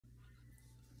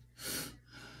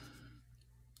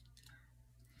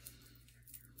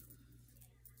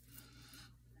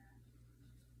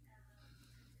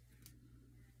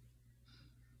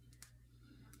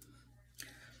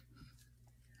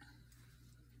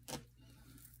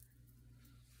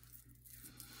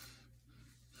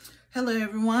Hello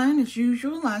everyone, as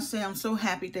usual, I say I'm so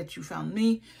happy that you found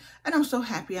me, and I'm so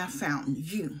happy I found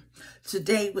you.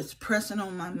 Today, what's pressing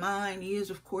on my mind is,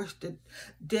 of course, the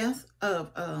death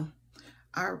of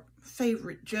our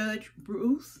favorite judge,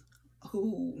 Ruth,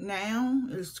 who now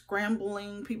is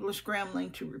scrambling, people are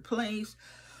scrambling to replace.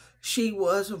 She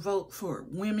was a vote for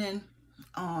women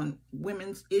on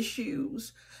women's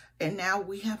issues, and now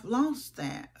we have lost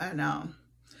that. And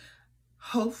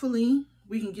hopefully,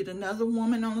 we can get another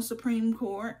woman on the Supreme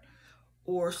Court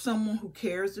or someone who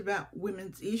cares about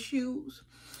women's issues.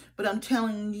 But I'm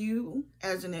telling you,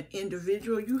 as an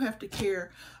individual, you have to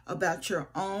care about your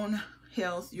own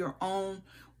health, your own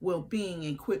well-being,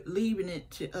 and quit leaving it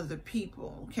to other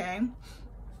people, okay?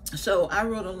 So I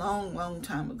wrote a long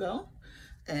time ago,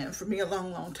 and for me, a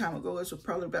long time ago, it was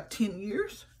probably about 10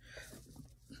 years,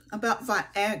 about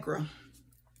Viagra.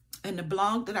 And the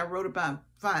blog that I wrote about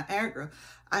Viagra,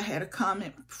 I had a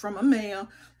comment from a male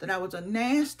that I was a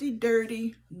nasty,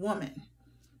 dirty woman.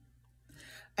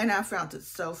 And I found it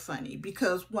so funny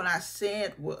because what I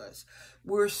said was,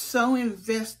 we're so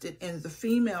invested in the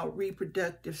female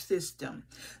reproductive system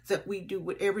that we do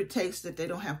whatever it takes, that they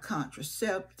don't have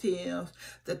contraceptives,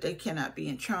 that they cannot be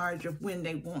in charge of when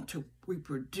they want to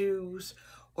reproduce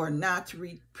or not to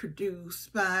reproduce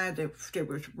by. If there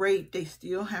was rape, they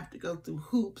still have to go through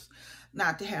hoops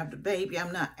not to have the baby.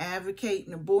 I'm not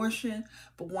advocating abortion,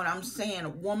 but what I'm saying, a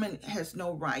woman has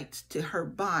no rights to her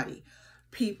body.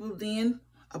 People then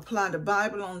apply the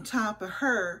Bible on top of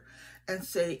her and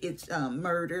say it's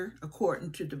murder,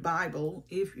 according to the Bible,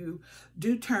 if you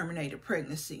do terminate a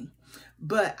pregnancy.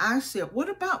 But I said, what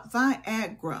about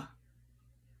Viagra?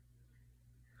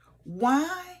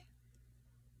 Why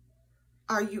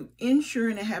are you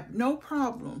insuring and have no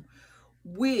problem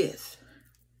with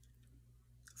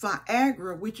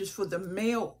Viagra, which is for the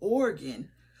male organ,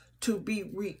 to be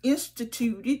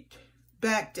reinstituted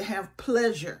back to have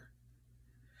pleasure?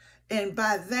 And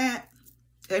by that,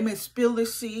 they may spill the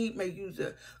seed, may use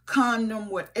a condom,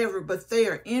 whatever, but they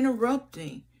are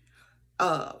interrupting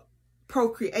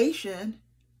procreation.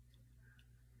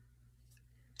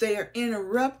 They are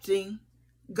interrupting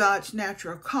God's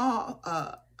natural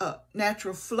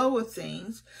natural flow of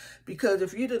things, because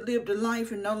if you'd have lived a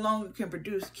life and no longer can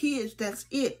produce kids, that's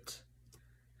it.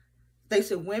 They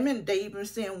said women, they even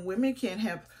saying women can't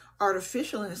have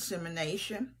artificial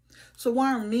insemination. So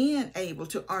why are men able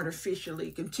to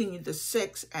artificially continue the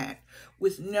sex act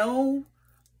with no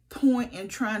point in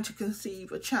trying to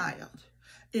conceive a child?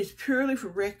 It's purely for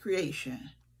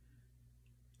recreation.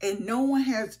 And no one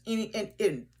has any,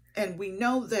 and we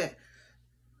know that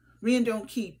men don't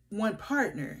keep one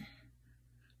partner.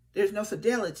 There's no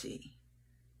fidelity.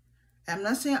 I'm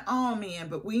not saying all men,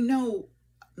 but we know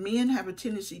men have a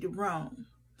tendency to roam.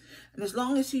 And as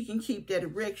long as he can keep that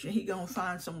erection, he gonna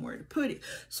find somewhere to put it.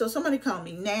 So somebody called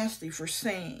me nasty for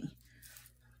saying,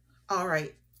 all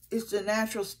right, it's the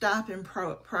natural stopping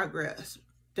progress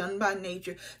done by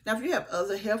nature. Now, if you have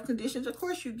other health conditions, of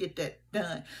course you get that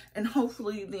done. And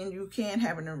hopefully then you can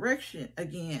have an erection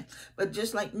again. But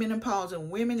just like menopause in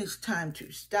women, it's time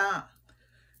to stop.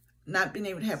 Not being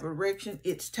able to have an erection,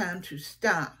 it's time to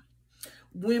stop.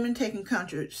 Women taking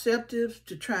contraceptives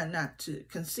to try not to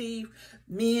conceive.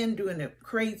 Men doing a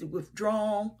crazy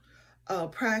withdrawal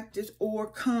practice,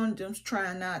 or condoms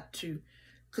trying not to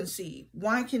conceive.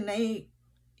 Why can they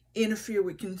interfere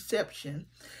with conception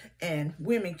and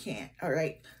women can't? All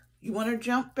right, you want to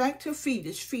jump back to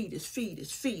fetus.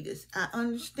 I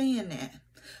understand that,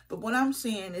 but what I'm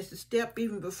saying is the step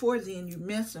even before then you're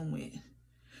messing with.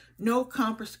 No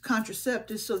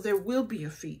contraceptives, so there will be a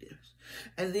fetus,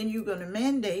 and then you're going to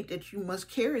mandate that you must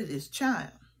carry this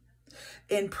child.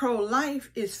 And pro-life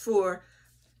is for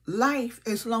life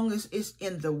as long as it's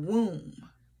in the womb.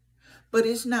 But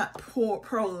it's not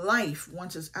pro-life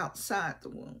once it's outside the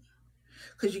womb.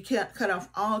 Because you can't cut off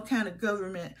all kind of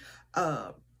government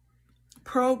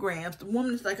programs. The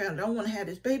woman is like, I don't want to have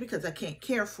this baby because I can't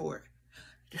care for it.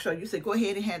 So you say, go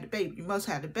ahead and have the baby. You must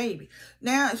have the baby.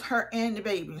 Now it's her and the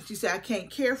baby. And she said, I can't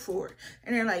care for it.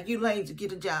 And they're like, you lazy,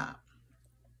 get a job.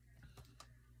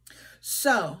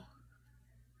 So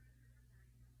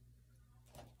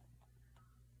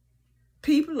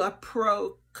people are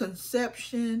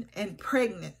pro-conception and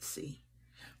pregnancy,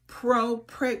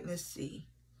 pro-pregnancy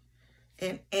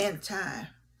and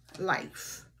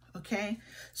anti-life, okay?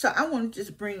 So I want to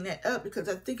just bring that up because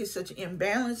I think it's such an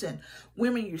imbalance, and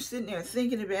women, you're sitting there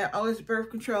thinking about, oh, it's birth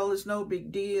control, it's no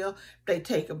big deal. They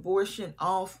take abortion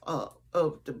off of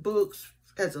the books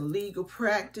as a legal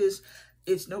practice.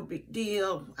 It's no big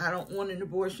deal. I don't want an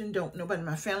abortion. Don't nobody in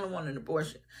my family want an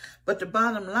abortion. But the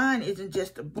bottom line isn't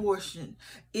just abortion.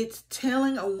 It's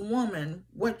telling a woman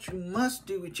what you must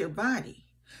do with your body.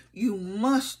 You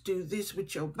must do this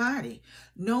with your body.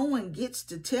 No one gets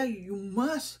to tell you you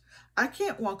must. I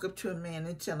can't walk up to a man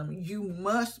and tell him you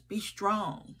must be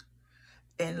strong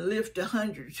and lift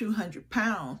 100, 200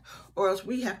 pounds, or else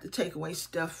we have to take away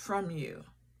stuff from you.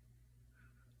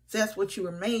 That's what you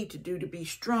were made to do, to be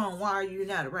strong. Why are you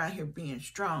not around here being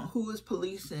strong? Who is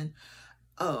policing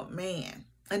a man?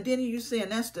 And then you're saying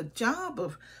that's the job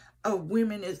of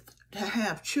women, is to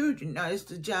have children. Now, it's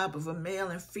the job of a male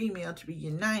and female to be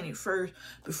united first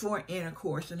before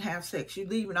intercourse and have sex. You're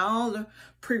leaving all the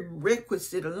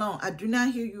prerequisite alone. I do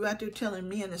not hear you out there telling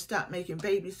men to stop making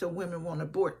babies so women won't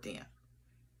abort them.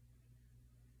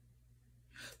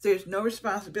 There's no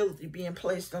responsibility being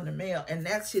placed on the male, and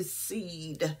that's his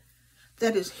seed.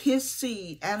 That is his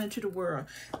seed out into the world.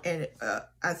 And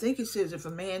I think it says if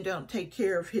a man don't take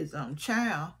care of his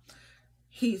child,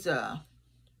 he's I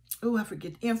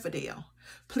forget, infidel.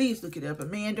 Please look it up. A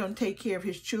man don't take care of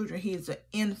his children, he is an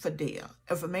infidel.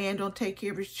 If a man don't take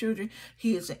care of his children,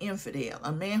 he is an infidel.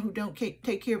 A man who don't take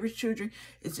care of his children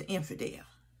is an infidel.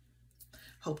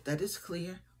 Hope that is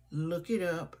clear. Look it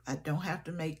up. I don't have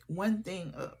to make one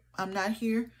thing up. I'm not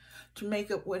here to make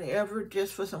up whatever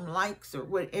just for some likes or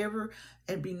whatever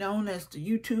and be known as the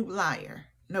YouTube liar.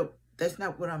 Nope, that's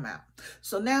not what I'm at.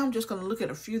 So now I'm just going to look at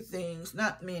a few things,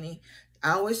 not many.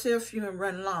 I always say a few and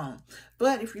run long.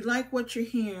 But if you like what you're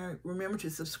hearing, remember to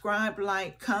subscribe,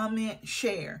 like, comment,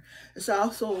 share. It's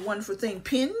also a wonderful thing.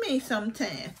 Pin me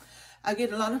sometime. I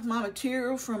get a lot of my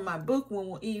material from my book, When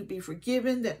Will Eve Be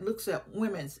Forgiven, that looks at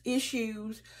women's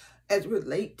issues as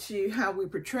relate to how we're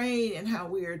portrayed and how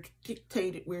we are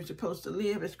dictated we're supposed to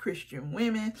live as Christian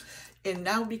women. And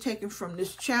that will be taken from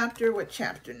this chapter. What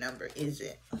chapter number is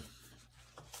it?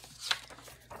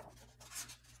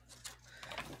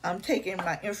 I'm taking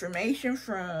my information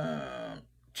from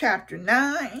chapter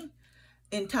 9,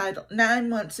 entitled 9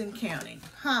 Months and Counting.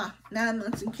 9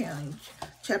 Months and Counting,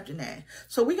 chapter 9.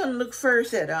 So we're going to look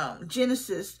first at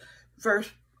Genesis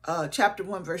chapter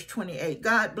 1, verse 28.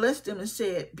 God blessed them and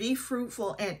said, be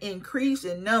fruitful and increase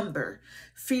in number.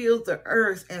 Fill the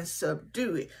earth and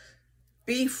subdue it.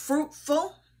 Be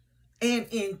fruitful and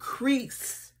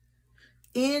increase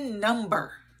in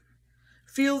number.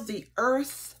 Fill the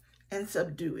earth and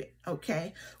subdue it,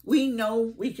 okay? We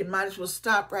know we might as well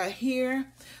stop right here.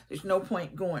 There's no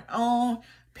point going on.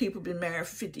 People been married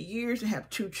for 50 years and have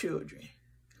 2 children.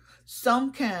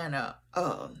 Some kind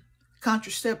of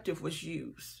contraceptive was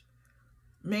used.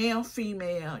 Male,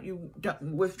 female,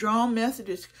 withdrawal method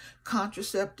is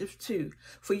contraceptive too.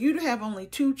 For you to have only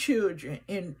 2 children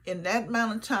in that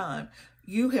amount of time,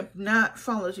 you have not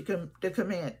followed the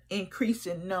command, increase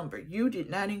in number. You did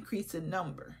not increase in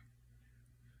number.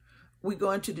 We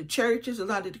go into the churches, a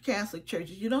lot of the Catholic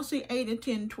churches, you don't see 8 and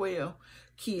 10, 12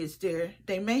 kids there.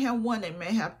 They may have 1, they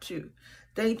may have 2.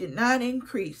 They did not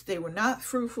increase. They were not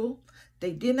fruitful.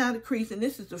 They did not increase. And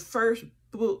this is the first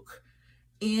book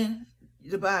in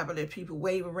the Bible that people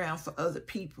wave around for other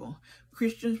people.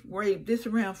 Christians wave this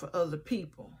around for other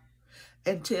people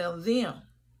and tell them,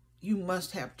 you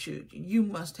must have children. You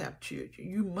must have children.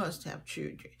 You must have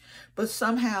children. But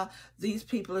somehow these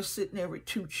people are sitting there with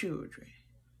 2 children.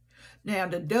 Now,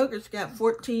 the Duggars got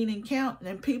 14 and counting,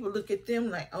 and people look at them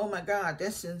like, oh my God,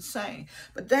 that's insane.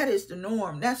 But that is the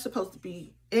norm. That's supposed to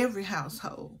be every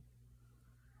household.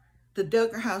 The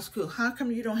Duggar House School, how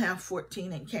come you don't have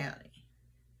 14 and counting?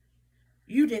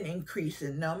 You didn't increase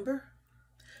in number.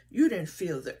 You didn't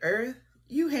fill the earth.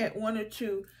 You had 1 or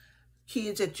 2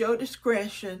 kids at your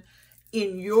discretion,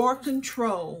 in your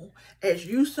control, as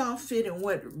you saw fit and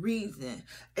what reason.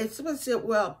 And somebody said,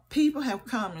 well, people have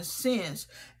common sense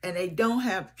and they don't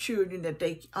have children that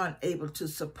they aren't able to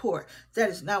support. That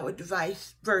is not what the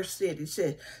verse said. It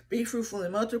said, be fruitful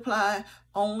and multiply,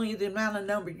 only the amount of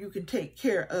number you can take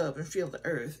care of and fill the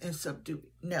earth and subdue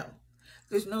it. No,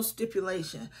 there's no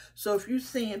stipulation. So if you're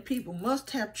saying people must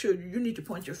have children, you need to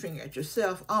point your finger at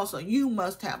yourself. Also, you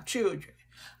must have children.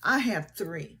 I have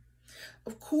 3.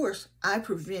 Of course, I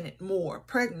prevented more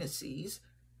pregnancies.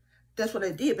 That's what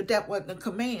I did, but that wasn't a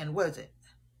command, was it?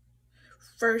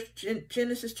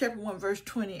 Genesis chapter 1, verse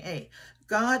 28.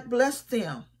 God blessed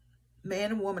them,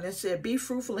 man and woman, and said, be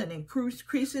fruitful and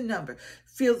increase in number.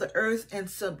 Fill the earth and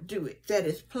subdue it. That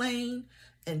is plain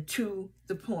and to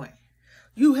the point.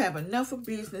 You have enough of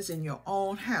business in your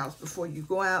own house before you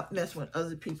go out messing with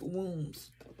other people's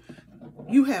wombs.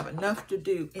 You have enough to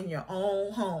do in your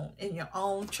own home, in your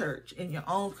own church, in your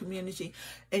own community,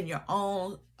 in your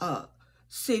own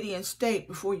city and state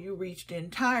before you reach the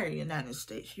entire United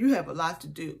States. You have a lot to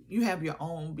do. You have your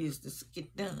own business to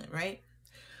get done, right?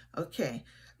 Okay.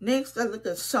 Next, I look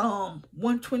at Psalm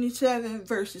 127,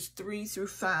 verses 3 through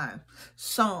 5.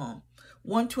 Psalm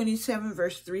 127,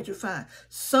 verse 3 to 5.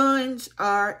 Sons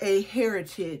are a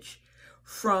heritage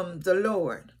from the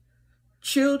Lord.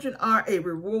 Children are a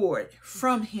reward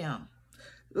from him.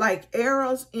 Like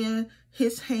arrows in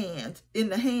his hands, in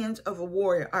the hands of a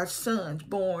warrior, are sons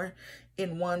born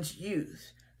in one's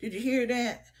youth. Did you hear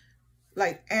that?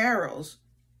 Like arrows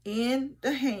in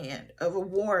the hand of a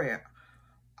warrior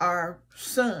are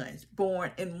sons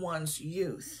born in one's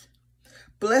youth.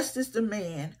 Blessed is the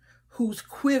man whose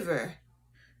quiver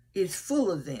is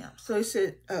full of them. So he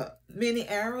said, many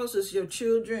arrows is your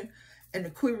children, and the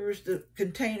quiver is the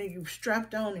container you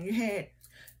strapped on, and you had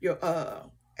your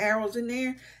arrows in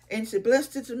there. And he said,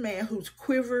 blessed is the man whose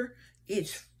quiver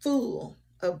is full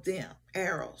of them,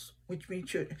 arrows, which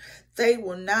means children. They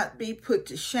will not be put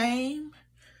to shame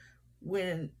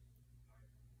when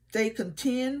they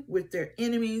contend with their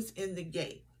enemies in the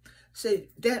gate. So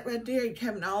that right there, you're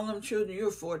having all them children,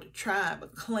 you're for the tribe, a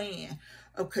clan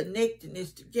of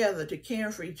connectedness together, to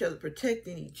care for each other,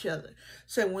 protecting each other.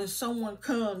 So when someone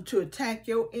comes to attack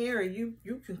your area,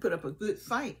 you can put up a good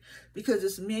fight, because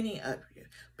there's many of you.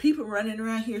 People running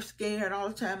around here scared all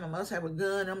the time. I must have a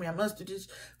gun on me. I must do this,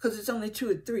 because it's only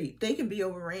 2 or 3. They can be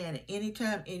overran at any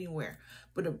time, anywhere.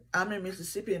 But I'm in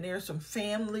Mississippi, and there are some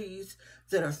families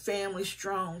that are family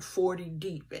strong, 40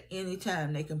 deep. At any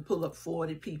time, they can pull up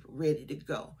 40 people ready to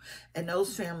go. And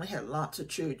those families have lots of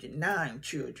children, 9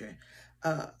 children,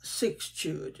 6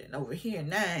 children, over here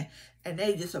 9. And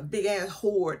they just a big-ass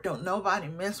horde. Don't nobody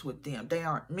mess with them. They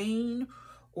aren't mean,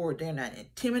 or they're not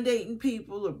intimidating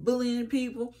people or bullying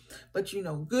people. But you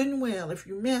know good and well, if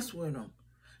you mess with them,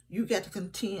 you got to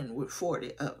contend with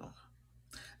 40 of them.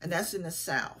 And that's in the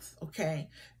South, okay?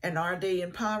 And are they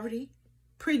in poverty?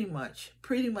 Pretty much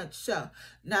so.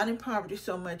 Not in poverty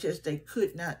so much as they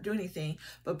could not do anything,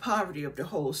 but poverty of the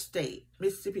whole state.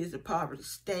 Mississippi is a poverty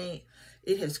state.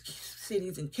 It has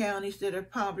cities and counties that are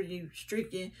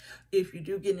poverty-stricken. If you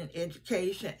do get an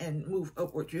education and move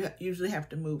upward, you usually have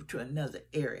to move to another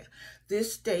area.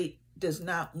 This state does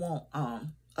not want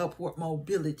upward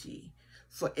mobility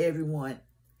for everyone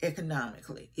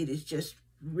economically. It is just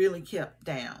really kept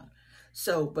down.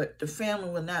 So, but the family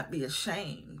will not be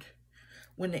ashamed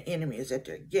when the enemy is at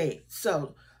their gate.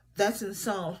 So that's in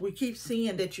Psalms. We keep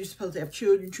seeing that you're supposed to have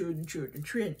children.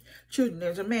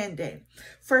 There's a mandate.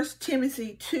 1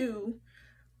 Timothy 2,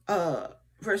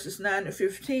 verses 9 to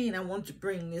 15. I want to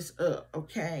bring this up,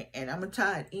 okay? And I'm going to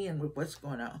tie it in with what's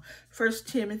going on. 1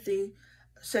 Timothy,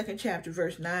 2nd chapter,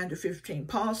 verse 9 to 15.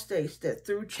 Paul states that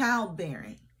through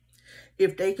childbearing,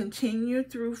 if they continue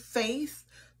through faith,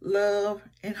 love,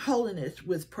 and holiness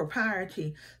with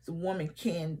propriety, the woman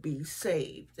can be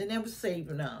saved. They never saved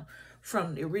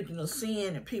from the original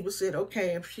sin. And people said,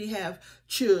 okay, if she have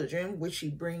children, which she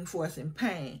bring forth in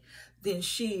pain, then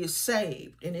she is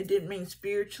saved. And it didn't mean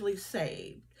spiritually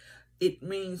saved. It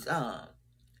means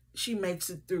she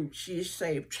makes it through. She is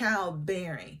saved.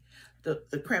 Childbearing,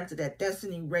 the creme to that's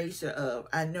an eraser of,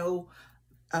 I know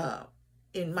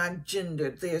in my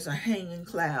gender, there's a hanging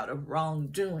cloud of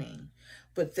wrongdoing.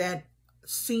 But that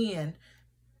sin,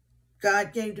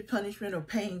 God gave the punishment of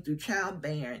pain through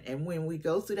childbearing. And when we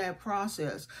go through that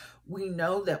process, we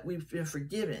know that we've been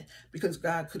forgiven, because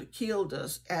God could have killed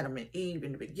us, Adam and Eve,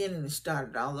 in the beginning and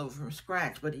started all over from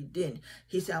scratch, but he didn't.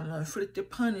 He said, I'm going to inflict a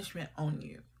punishment on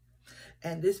you.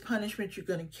 And this punishment you're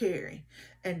going to carry.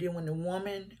 And then when the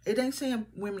woman, it ain't saying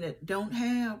women that don't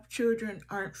have children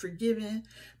aren't forgiven,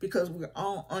 because we're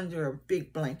all under a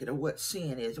big blanket of what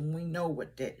sin is, and we know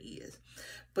what that is.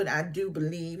 But I do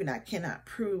believe, and I cannot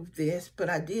prove this, but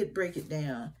I did break it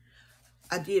down.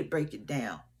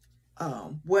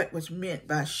 What was meant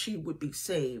by she would be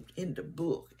saved in the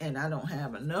book. And I don't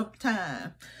have enough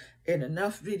time and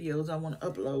enough videos I want to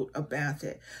upload about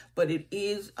that. But it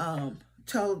is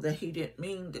told that he didn't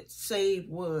mean that saved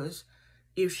was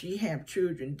if she have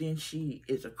children, then she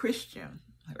is a Christian,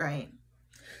 right?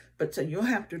 But so you'll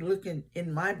have to look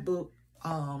in my book,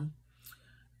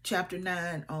 chapter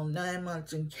 9 on 9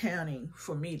 months and counting,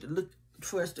 for me to look,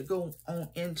 for us to go on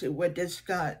into what does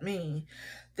God mean,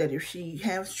 that if she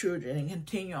has children and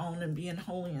continue on and being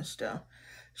holy and stuff,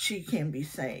 she can be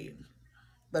saved.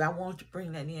 But I want to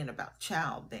bring that in about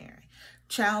childbearing.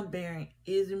 Childbearing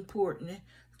is important.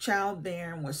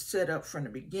 Childbearing was set up from the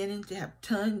beginning to have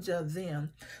tons of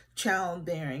them.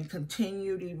 Childbearing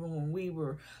continued even when we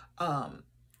were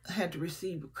had to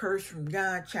receive a curse from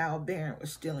God, childbearing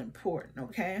was still important,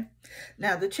 okay?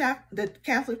 Now, the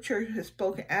Catholic Church has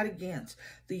spoken out against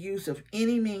the use of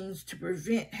any means to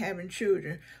prevent having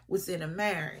children within a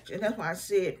marriage. And that's why I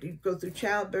said, you go through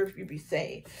childbirth, you be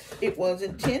saved. It was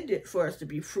intended for us to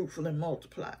be fruitful and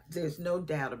multiply. There's no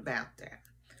doubt about that.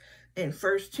 And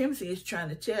 1 Timothy is trying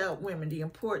to tell women the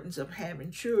importance of having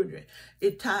children.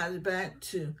 It ties back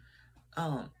to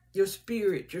your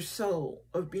spirit, your soul,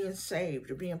 of being saved,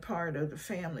 of being part of the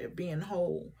family, of being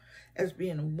whole, as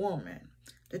being a woman,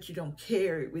 that you don't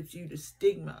carry with you the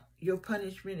stigma. Your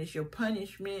punishment is your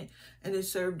punishment, and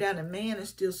it's served out. A man is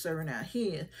still serving out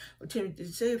his. But Timothy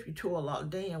said, if you toil all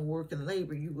day and work and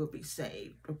labor, you will be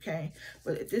saved, okay?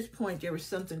 But at this point, there was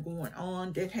something going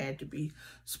on that had to be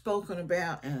spoken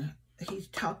about, and he's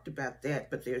talked about that,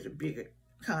 but there's a bigger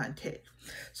context.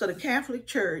 So the Catholic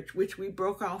Church, which we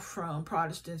broke off from,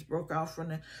 Protestants broke off from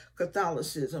the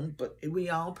Catholicism, but we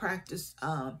all practiced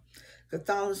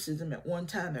Catholicism at one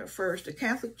time at first. The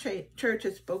Catholic Church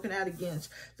has spoken out against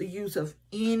the use of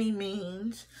any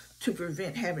means to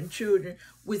prevent having children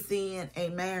within a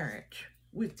marriage.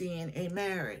 Within a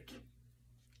marriage.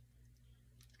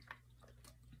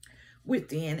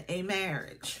 Within a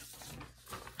marriage.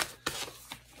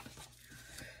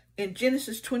 In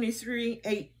Genesis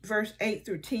 23, verse 8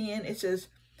 through 10, it says,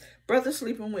 brother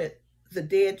sleeping with the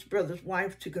dead brother's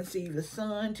wife to conceive a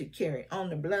son, to carry on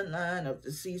the bloodline of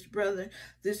the deceased brother.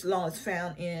 This law is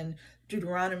found in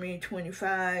Deuteronomy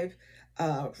 25,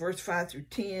 verse 5 through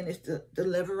 10. It's the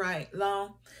Levirate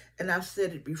law. And I've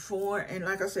said it before. And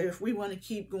like I said, if we want to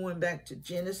keep going back to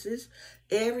Genesis,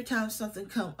 every time something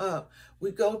come up, we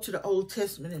go to the Old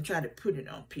Testament and try to put it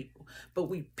on people. But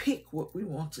we pick what we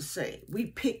want to say. We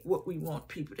pick what we want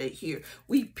people to hear.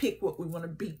 We pick what we want to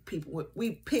beat people with.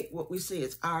 We pick what we say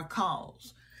is our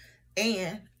cause.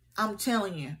 And I'm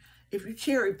telling you, if you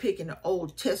cherry pick in the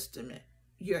Old Testament,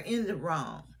 you're in the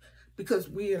wrong, because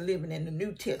we are living in the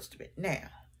New Testament now.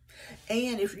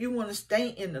 And if you want to stay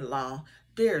in the law,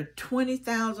 there are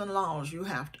 20,000 laws you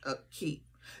have to upkeep.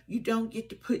 You don't get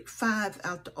to put 5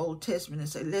 out the Old Testament and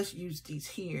say, let's use these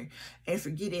here and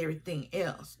forget everything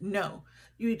else. No,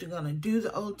 you're either going to do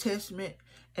the Old Testament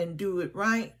and do it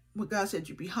right. When God said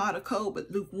you be hot or cold,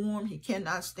 but lukewarm, he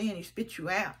cannot stand, he spit you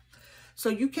out. So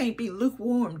you can't be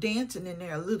lukewarm dancing in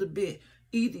there a little bit.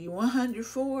 Either you're 100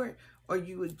 for it or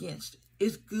you against it.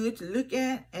 It's good to look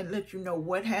at and let you know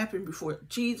what happened before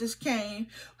Jesus came,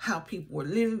 how people were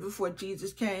living before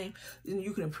Jesus came. And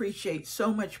you can appreciate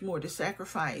so much more the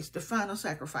sacrifice, the final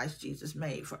sacrifice Jesus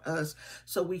made for us,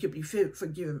 so we could be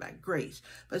forgiven by grace.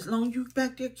 But as long as you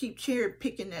back there keep cherry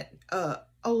picking that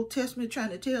Old Testament, trying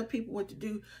to tell people what to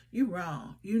do, you're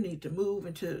wrong. You need to move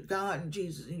into God and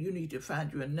Jesus, and you need to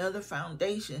find you another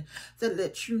foundation that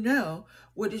lets you know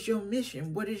what is your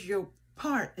mission, what is your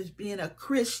part as being a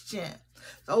Christian.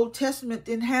 The Old Testament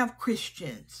didn't have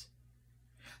Christians.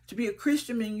 To be a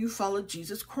Christian means you follow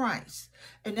Jesus Christ.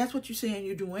 And that's what you're saying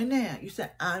you're doing now. You say,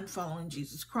 I'm following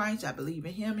Jesus Christ. I believe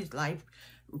in him, his life,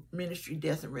 ministry,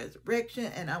 death, and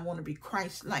resurrection, and I want to be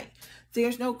Christ-like.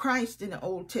 There's no Christ in the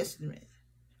Old Testament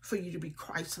for you to be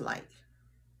Christ-like.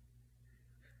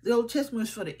 The Old Testament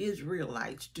is for the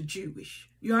Israelites, the Jewish.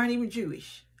 You aren't even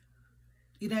Jewish.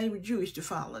 You're not even Jewish to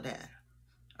follow that.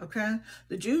 Okay?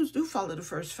 The Jews do follow the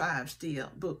first 5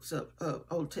 still books of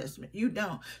Old Testament. You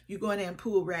don't. You go in there and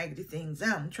pull raggedy things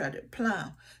out and try to apply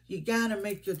them. You got to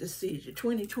make your decision.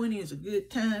 2020 is a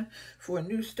good time for a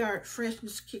new start,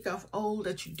 freshness, kick off old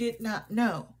that you did not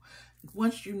know.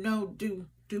 Once you know, do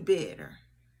better.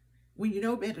 When you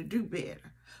know better, do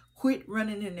better. Quit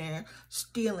running in there,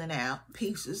 stealing out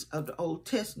pieces of the Old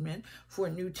Testament for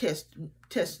a New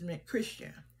Testament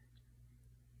Christian.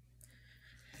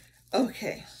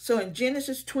 Okay, so in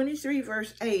Genesis 23,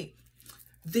 verse 8,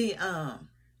 the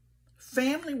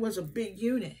family was a big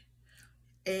unit,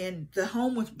 and the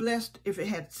home was blessed if it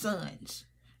had sons.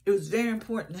 It was very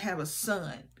important to have a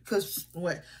son, because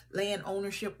land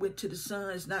ownership went to the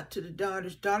sons, not to the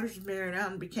daughters. Daughters married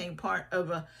out and became part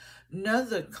of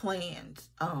another clan's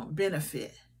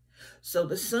benefit. So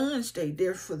the son stayed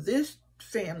there for this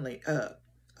family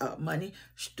money.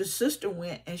 The sister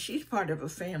went, and she's part of a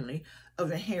family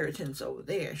of inheritance over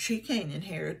there. She can't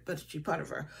inherit, but she's part of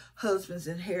her husband's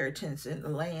inheritance in the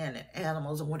land and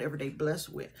animals and whatever they blessed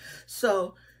with.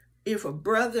 So if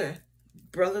brothers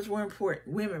were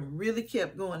important, women really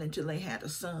kept going until they had a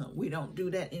son. We don't do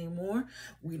that anymore.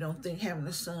 We don't think having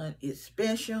a son is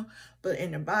special, but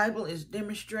in the Bible it's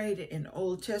demonstrated in the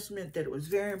Old Testament that it was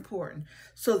very important.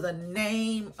 So the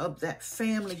name of that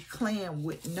family clan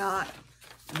would not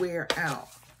wear out.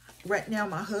 Right now,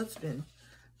 my husband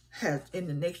has, in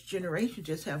the next generation,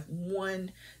 just have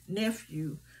one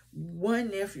nephew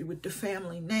with the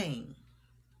family name.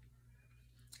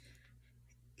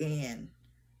 And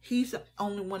he's the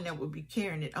only one that would be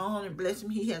carrying it on. And bless him,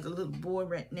 he has a little boy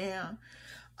right now.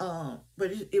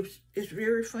 But it's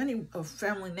very funny. A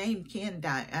family name can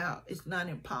die out. It's not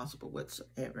impossible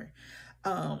whatsoever.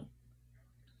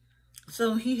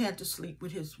 So he had to sleep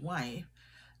with his wife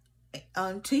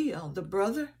until the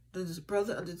brother of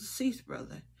the deceased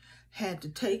brother had to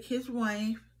take his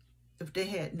wife, if they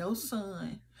had no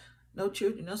son, no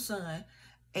children, no son,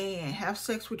 and have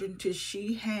sex with her until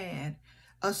she had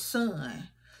a son,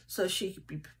 so she could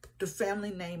be the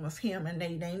family name of him. And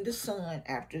they named the son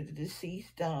after the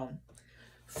deceased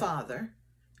father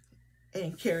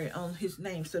and carry on his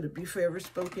name, so to be forever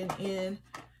spoken in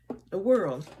the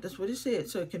world. That's what it said,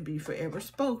 so it can be forever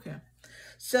spoken.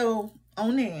 So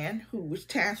Onan, who was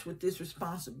tasked with this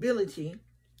responsibility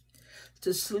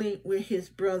to sleep with his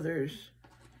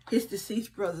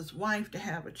deceased brother's wife to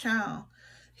have a child,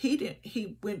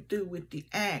 he went through with the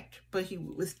act, but he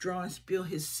would withdraw and spill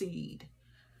his seed.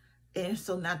 And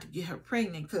so not to get her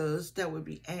pregnant, because that would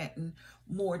be adding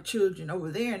more children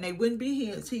over there, and they wouldn't be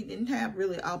his. He didn't have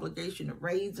really obligation to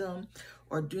raise them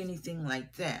or do anything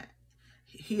like that.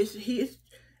 His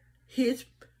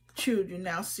children,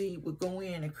 now seed, would go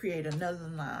in and create another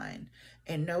line.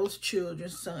 And those children,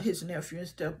 son, his nephew and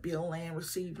stuff, build land,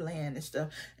 receive land and stuff.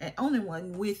 And only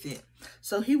one with it.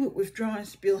 So he would withdraw and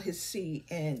spill his seed.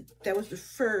 And that was the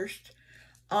first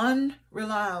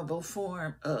unreliable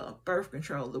form of birth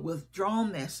control, the withdrawal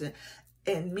method.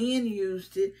 And men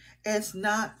used it as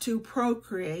not to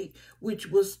procreate, which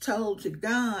was told to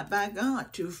God by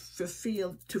God to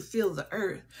fill the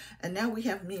earth. And now we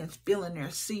have men spilling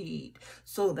their seed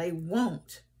so they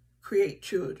won't create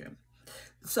children.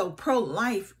 So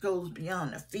pro-life goes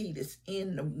beyond the fetus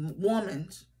in the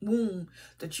woman's womb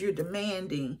that you're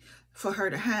demanding for her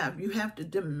to have. You have to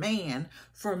demand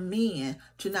for men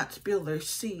to not spill their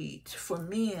seed, for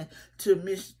men to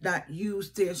not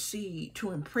use their seed to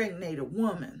impregnate a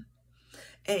woman.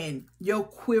 And your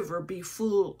quiver be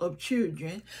full of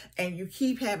children, and you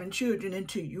keep having children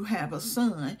until you have a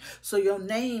son, so your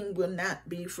name will not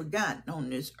be forgotten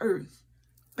on this earth.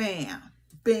 Bam,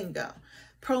 bingo.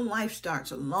 Pro-life starts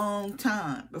a long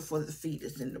time before the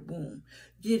fetus in the womb.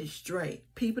 Get it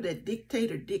straight. People that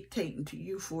dictate are dictating to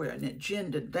you for an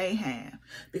agenda they have,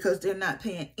 because they're not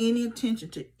paying any attention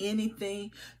to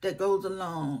anything that goes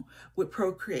along with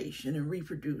procreation and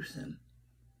reproducing.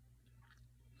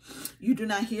 You do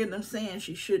not hear them saying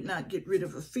she should not get rid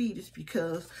of a fetus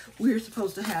because we're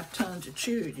supposed to have tons of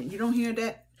children. You don't hear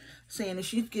that saying that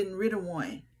she's getting rid of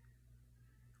one.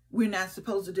 We're not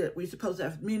supposed to do it. We're supposed to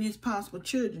have as many as possible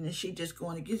children, and she just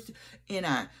going against in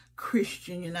our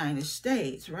Christian United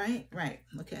States, right? Right,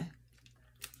 okay.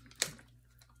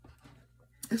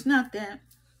 It's not that.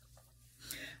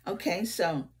 Okay,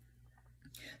 so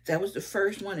that was the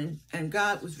first one, and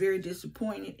God was very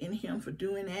disappointed in him for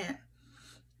doing that.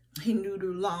 He knew the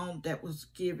law that was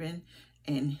given,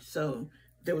 and so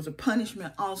there was a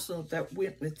punishment also that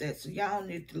went with that. So y'all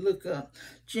need to look up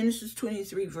Genesis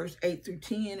 23, verse 8 through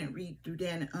 10, and read through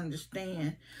that and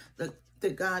understand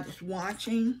that God is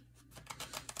watching,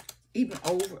 even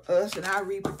over us and our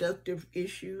reproductive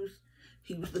issues.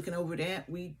 He was looking over that.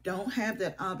 We don't have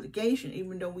that obligation,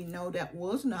 even though we know that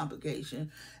was an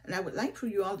obligation. And I would like for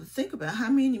you all to think about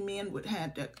how many men would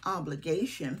have that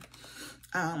obligation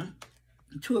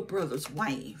to a brother's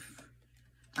wife.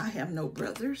 I have no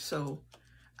brothers, so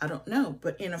I don't know.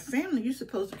 But in a family, you're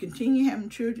supposed to continue having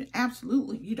children.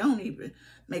 Absolutely. You don't even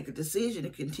make a decision to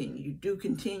continue. You do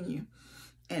continue.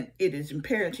 And it is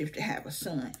imperative to have a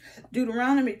son.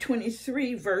 Deuteronomy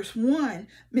 23, verse 1,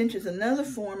 mentions another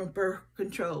form of birth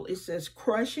control. It says,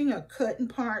 crushing or cutting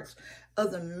parts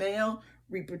of the male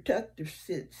reproductive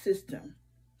system.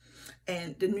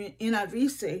 And the NIV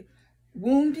say,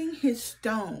 wounding his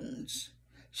stones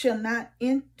shall not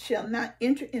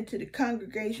enter into the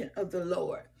congregation of the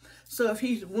Lord. So if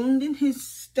he's wounding his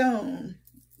stone,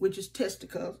 which is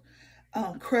testicles,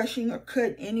 crushing or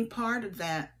cut any part of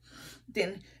that,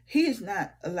 then he is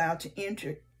not allowed to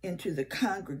enter into the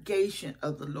congregation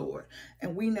of the Lord.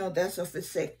 And we know that's a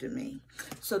vasectomy.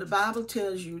 So the Bible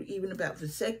tells you even about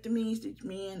vasectomies, these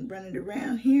men running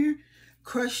around here,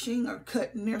 crushing or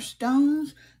cutting their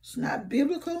stones. It's not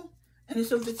biblical. And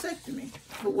it's a vasectomy.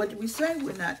 But what do we say?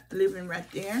 We're not living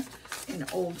right there in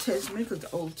the Old Testament, because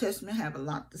the Old Testament have a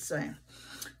lot to say.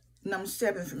 Number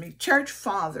 7 for me, church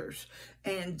fathers.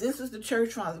 And this is the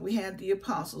church fathers. We had the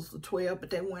apostles, the 12, but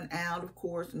they went out, of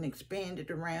course, and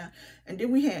expanded around. And then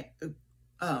we had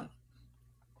a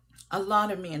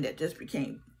lot of men that just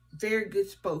became very good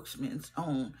spokesmen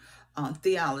on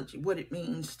theology, what it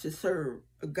means to serve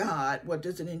God, what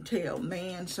does it entail,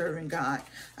 man serving God.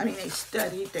 I mean, they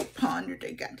studied, they pondered,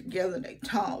 they got together, they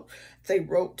talked, they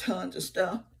wrote tons of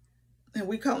stuff, and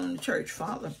we call him the church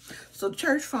father. So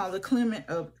church father Clement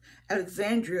of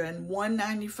Alexandria in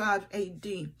 195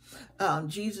 AD.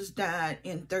 Jesus died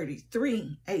in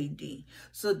 33 AD.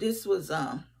 So this was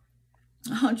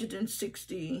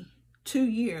 162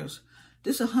 years.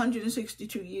 This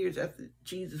 162 years after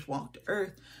Jesus walked the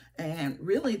earth. And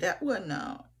really that wasn't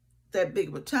that big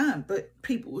of a time, but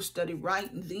people would study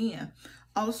writing then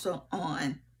also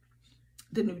on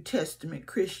the New Testament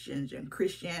Christians and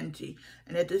Christianity.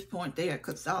 And at this point they had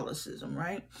Catholicism,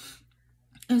 right?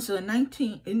 And so in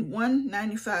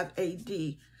 195 AD,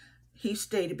 he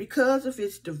stated, because of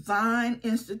its divine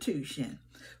institution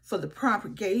for the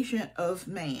propagation of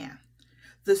man,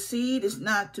 the seed is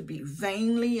not to be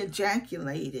vainly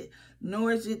ejaculated,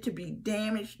 nor is it to be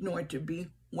damaged, nor to be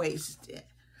wasted.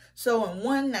 So in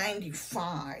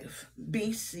 195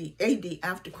 BC, AD,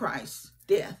 after Christ's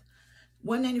death,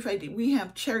 195 AD, we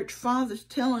have church fathers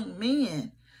telling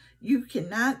men, you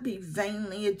cannot be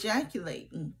vainly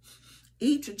ejaculating.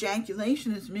 Each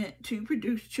ejaculation is meant to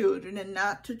produce children and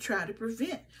not to try to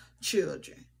prevent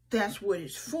children. That's what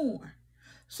it's for.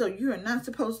 So you are not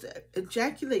supposed to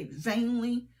ejaculate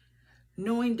vainly,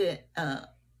 knowing that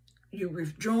you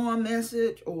withdraw a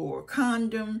message or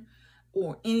condom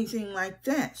or anything like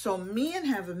that. So men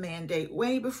have a mandate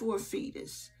way before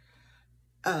fetus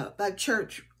by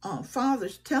church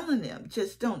fathers telling them,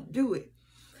 just don't do it.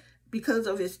 Because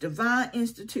of its divine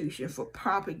institution for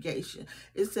propagation.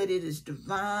 It said it is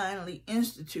divinely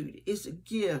instituted. It's a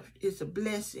gift. It's a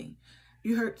blessing.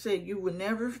 You heard say you will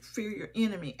never fear your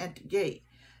enemy at the gate.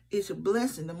 It's a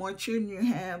blessing. The more children you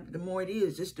have, the more it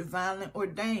is. It's divinely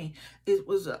ordained. It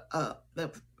was the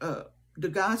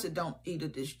God said, don't eat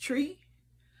of this tree,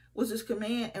 was his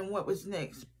command. And what was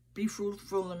next? Be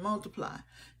fruitful and multiply.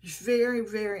 It's very,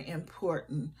 very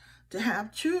important to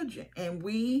have children. And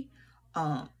we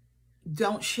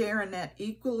don't share in that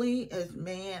equally as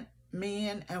men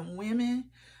and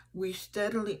women. We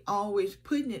steadily always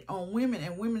putting it on women,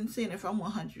 and women saying, if I'm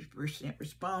 100%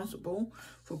 responsible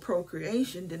for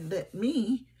procreation, then let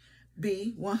me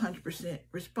be 100%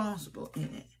 responsible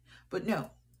in it. But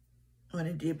no, when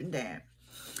it did and that.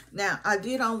 Now, I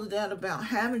did all of that about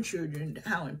having children,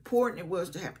 how important it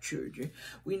was to have children.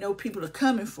 We know people are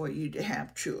coming for you to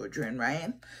have children,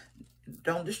 right?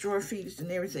 Don't destroy a fetus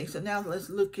and everything. So now let's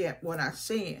look at what I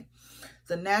said.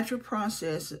 The natural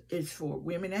process is for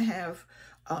women to have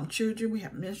children. We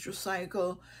have menstrual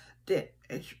cycle. That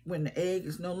is when the egg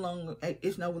is no longer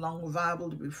viable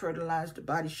to be fertilized, the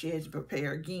body sheds and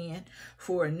prepare again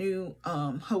for a new,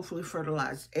 hopefully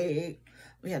fertilized egg.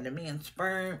 We have the man's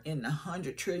sperm in the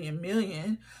 100 trillion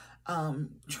million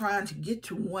trying to get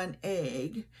to one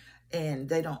egg, and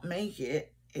they don't make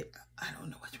it. I don't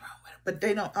know what's wrong with it, but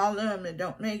they don't, all of them, they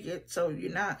don't make it, so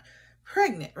you're not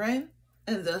pregnant, right?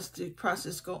 And thus the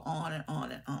process go on and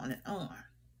on and on and on.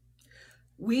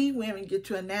 We women get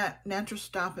to a natural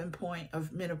stopping point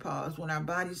of menopause when our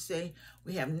bodies say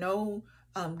we have no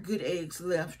good eggs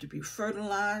left to be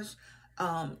fertilized.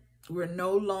 We're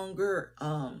no longer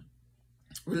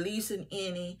releasing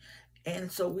any,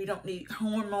 and so we don't need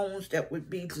hormones that would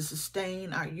be to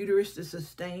sustain our uterus, to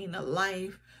sustain a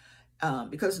life.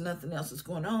 Because nothing else is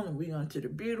going on, and we're into the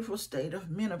beautiful state of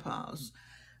menopause,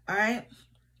 all right?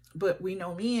 But we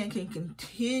know men can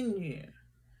continue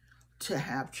to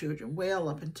have children well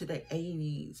up into their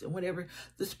 80s and whatever.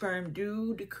 The sperm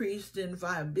do decrease in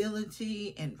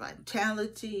viability and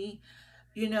vitality,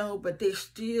 you know, but they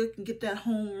still can get that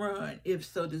home run if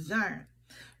so desired.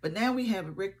 But now we have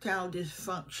erectile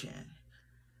dysfunction.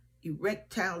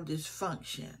 Erectile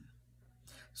dysfunction.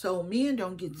 So men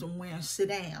don't get somewhere and sit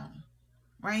down,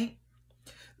 right?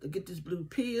 They get this blue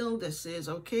pill that says,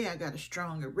 okay, I got a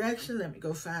strong erection. Let me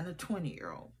go find a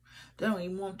 20-year-old. They don't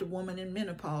even want the woman in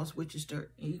menopause, which is their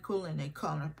equal and their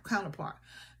counterpart.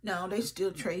 No, they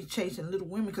still chasing little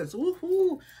women because,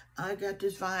 woohoo, I got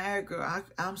this Viagra.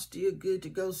 I'm still good to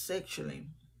go sexually.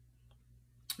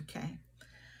 Okay.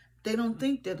 They don't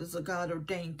think that it's a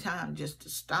God-ordained time just to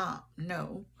stop.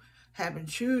 No. Having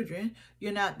children,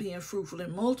 you're not being fruitful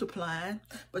and multiplying,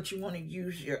 but you want to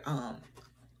use your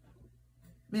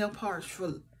male parts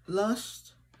for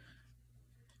lust,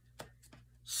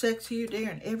 sex here, there,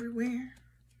 and everywhere.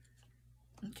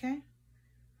 Okay?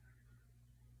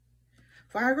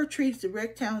 Viagra treats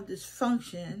erectile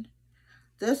dysfunction,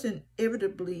 thus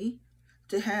inevitably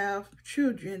to have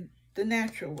children the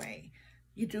natural way.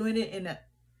 You're doing it in a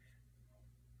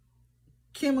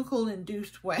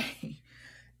chemical-induced way.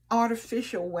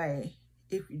 artificial way,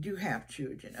 if you do have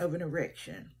children, of an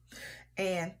erection.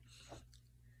 And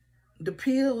the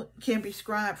pill can be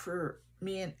prescribed for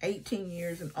men 18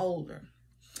 years and older.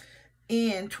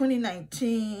 In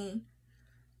 2019,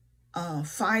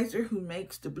 Pfizer, who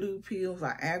makes the blue pill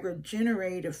Viagra,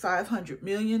 generated $500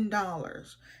 million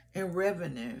in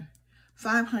revenue.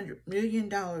 $500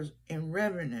 million in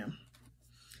revenue.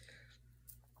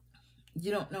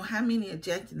 You don't know how many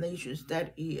ejaculations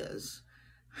that is,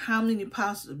 how many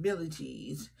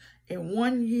possibilities. In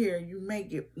 1 year, you may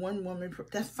get one woman,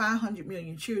 that's 500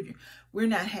 million children. We're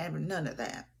not having none of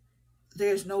that.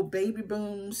 There's no baby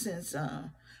boom since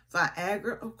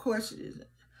Viagra. Of course it isn't.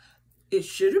 It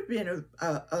should have been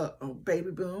a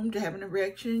baby boom to have an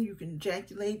erection. You can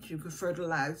ejaculate, you can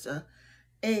fertilize a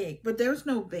egg, but there's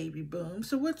no baby boom.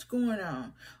 So what's going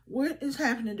on? What is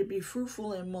happening to be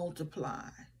fruitful and multiply?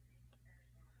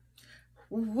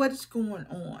 What is going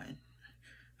on?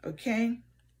 Okay.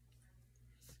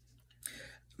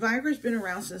 Viagra's been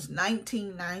around since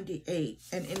 1998,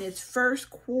 and in its first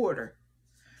quarter,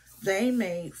 they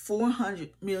made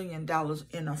 $400 million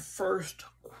in the first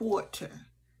quarter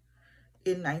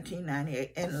in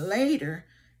 1998, and later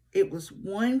it was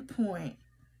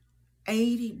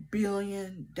 $1.80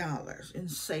 billion in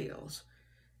sales.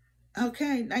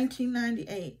 Okay,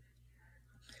 1998,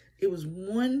 it was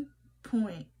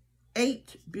 $1.8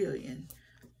 billion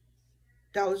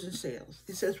in sales.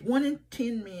 It says 1 in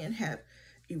 10 men have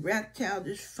erectile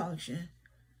dysfunction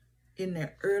in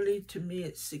their early to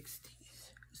mid 60s.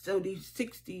 So these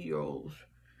 60-year-olds,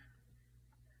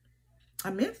 I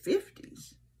meant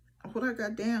 50s. What I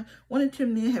got down, 1 in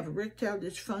 10 men have erectile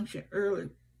dysfunction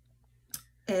early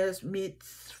as mid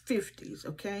 50s,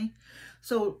 okay?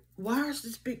 So why is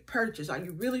this big purchase? Are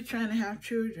you really trying to have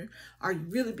children? Are you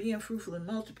really being fruitful and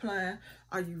multiplying?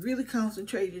 Are you really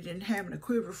concentrated in having a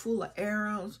quiver full of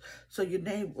arrows so your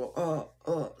name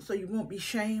so you won't be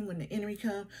shamed when the enemy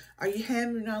comes? Are you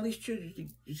having all these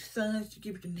children, your sons, to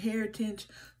give you inheritance,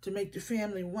 to make the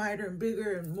family wider and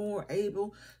bigger and more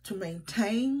able to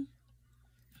maintain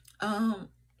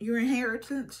your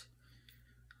inheritance?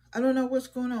 I don't know what's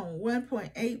going on.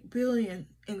 1.8 billion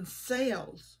in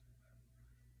sales.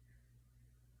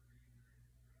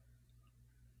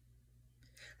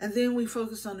 And then we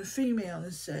focus on the female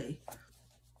and say,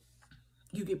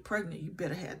 you get pregnant, you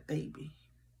better have baby.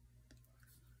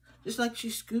 Just like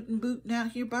she's scooting booting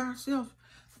out here by herself,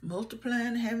 multiplying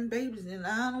and having babies, and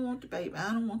I don't want the baby,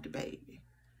 I don't want the baby.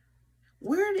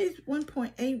 Where are these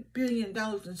 $1.8 billion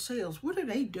in sales? What are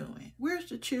they doing? Where's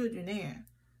the children there?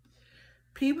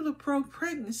 People are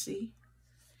pro-pregnancy,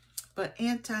 but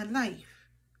anti-life.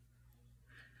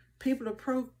 People are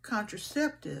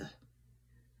pro-contraceptive,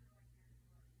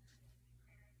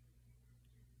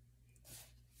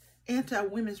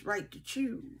 anti-women's right to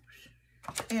choose,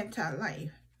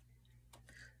 anti-life.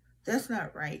 That's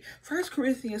not right. 1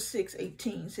 Corinthians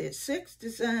 6:18 says, sex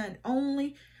designed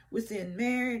only within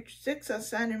marriage, sex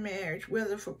outside of marriage,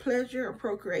 whether for pleasure or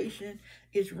procreation,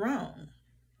 is wrong.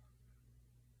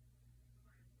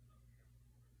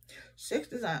 Sex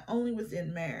designed only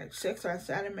within marriage, sex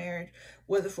outside of marriage,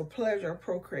 whether for pleasure or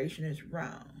procreation, is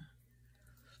wrong.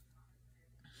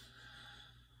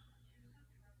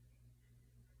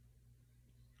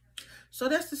 So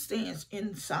that's the stance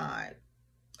inside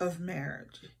of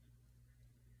marriage.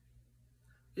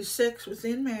 It's sex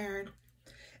within marriage,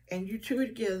 and you two are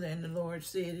together, and the Lord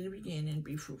said in the beginning,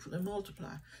 be fruitful and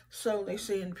multiply. So they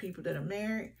say in the people that are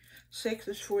married, sex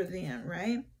is for them,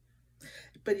 right?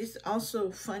 But it's also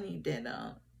funny that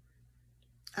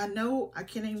I know I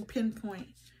can't even pinpoint,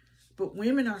 but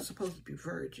women are supposed to be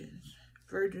virgins.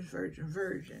 Virgins, virgins,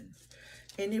 virgins.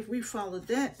 And if we follow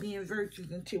that, being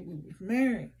virgins until we was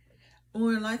married,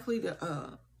 more likely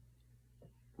the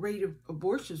rate of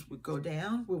abortions would go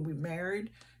down when we married,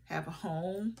 have a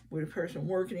home with a person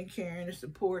working and caring and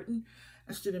supporting,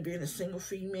 instead of being a single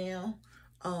female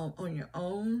on your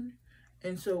own.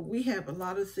 And so we have a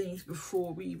lot of things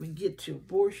before we even get to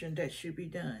abortion that should be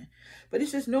done. But it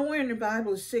says nowhere in the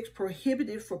Bible is sex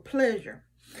prohibited for pleasure.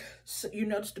 So you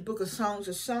notice the book of Songs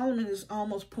of Solomon is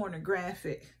almost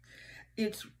pornographic.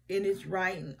 It's in its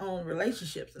writing on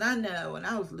relationships. And I know when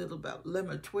I was little, about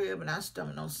 11 or 12, and I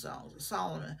stumbled on Songs of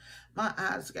Solomon, my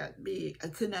eyes got big. I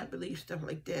could not believe stuff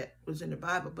like that was in the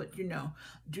Bible. But, you know,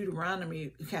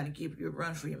 Deuteronomy kind of give you a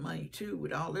run for your money, too,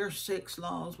 with all their sex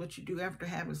laws, what you do after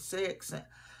having sex. And,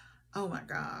 oh, my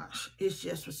gosh, it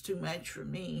just was too much for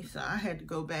me. So I had to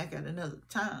go back at another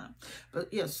time.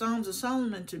 But, yeah, Songs of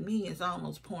Solomon, to me, is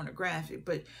almost pornographic.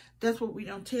 But that's what we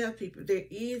don't tell people. There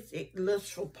is a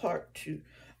lustful part to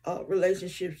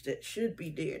relationships that should be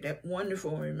there, that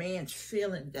wonderful romance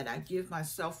feeling that I give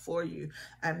myself for you.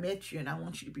 I met you and I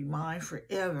want you to be mine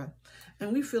forever.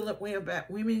 And we feel that way about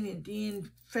women, and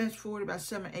then fast forward about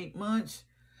 7 or 8 months,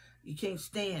 you can't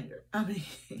stand her. I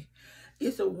mean,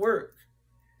 it's a work.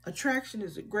 Attraction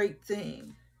is a great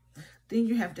thing. Then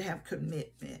you have to have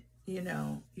commitment. You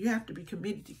know, you have to be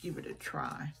committed to give it a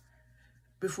try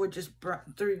before just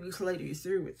 3 weeks later you're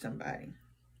through with somebody.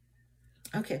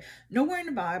 Okay, nowhere in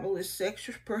the Bible is sex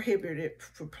prohibited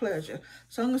for pleasure.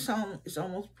 Song of Solomon is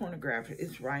almost pornographic.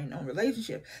 It's writing on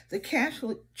relationship. The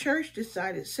Catholic Church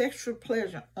decided sex for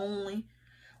pleasure only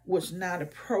was not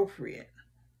appropriate.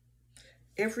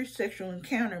 Every sexual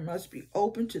encounter must be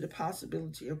open to the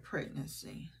possibility of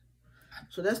pregnancy.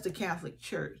 So that's the Catholic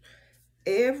Church.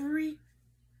 Every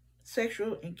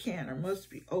sexual encounter must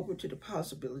be open to the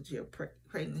possibility of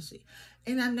pregnancy.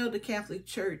 And I know the Catholic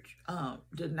Church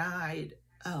denied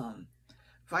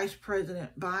Vice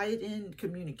President Biden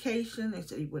communication. They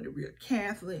said he wasn't a real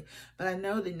Catholic. But I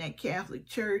know that in that Catholic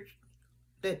Church,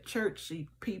 that church see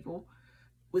people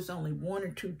with only 1 or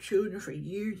 2 children for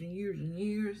years and years and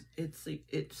years.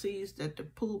 It sees that the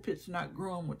pulpit's not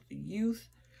growing with the youth.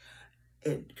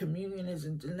 And communion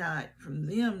isn't denied from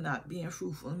them not being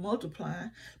fruitful and multiplying.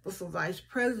 But for Vice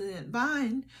President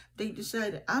Biden, they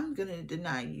decided, I'm going to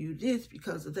deny you this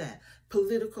because of that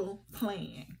political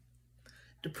plan.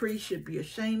 The priests should be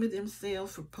ashamed of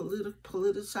themselves for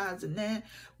politicizing that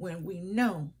when we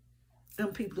know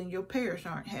them people in your parish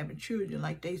aren't having children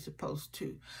like they supposed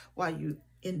to while you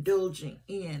indulging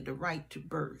in the right to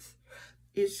birth.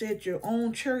 It said your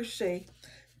own church say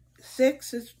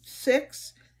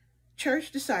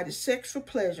church decided sex for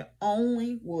pleasure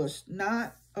only was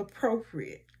not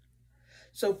appropriate.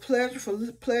 So pleasure for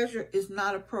pleasure is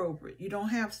not appropriate. You don't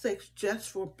have sex just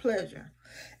for pleasure.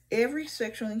 Every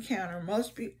sexual encounter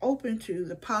must be open to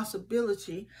the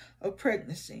possibility of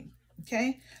pregnancy.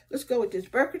 Okay, let's go with this.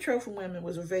 Birth control for women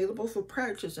was available for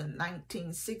purchase in the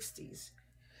 1960s.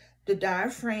 The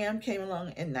diaphragm came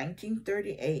along in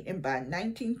 1938, and by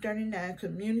 1939,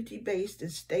 community-based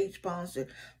and state-sponsored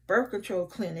birth control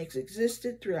clinics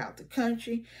existed throughout the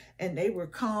country, and they were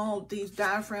called, these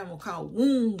diaphragms were called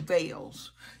womb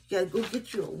veils. You gotta go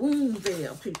get you a womb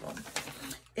veil, people.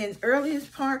 In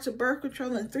earliest parts of birth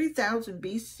control in 3000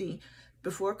 BC,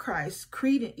 before Christ,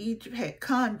 Crete and Egypt had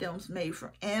condoms made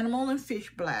from animal and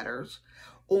fish bladders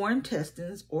or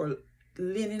intestines or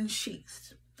linen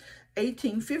sheaths.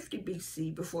 1850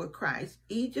 BC, before Christ,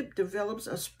 Egypt develops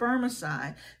a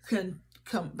spermicide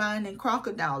combining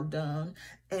crocodile dung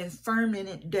and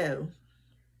fermented dough.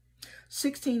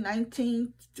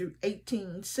 1619 through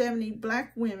 1870,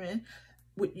 Black women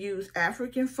would use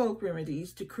African folk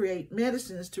remedies to create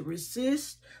medicines to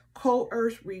resist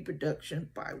coerced reproduction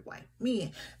by white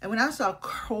men. And when I saw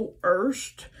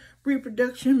coerced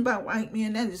reproduction by white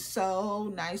men, that is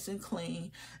so nice and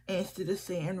clean instead of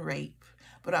saying rape.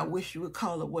 But I wish you would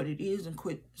call it what it is and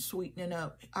quit sweetening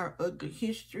up our ugly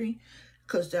history,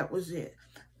 because that was it.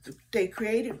 They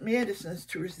created medicines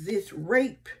to resist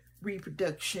rape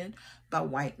reproduction by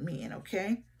white men,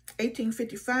 okay?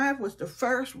 1855 was the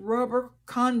first rubber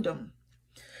condom.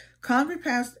 Congress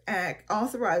passed an act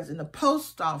authorizing the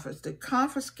post office to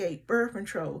confiscate birth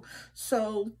control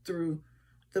sold through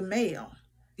the mail.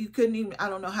 You couldn't even, I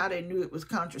don't know how they knew it was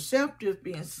contraceptive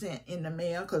being sent in the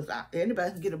mail, because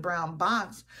anybody can get a brown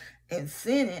box and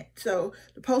send it. So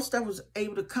the post office was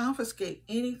able to confiscate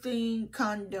anything,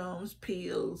 condoms,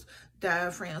 pills,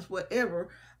 diaphragms, whatever,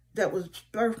 that was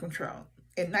birth control.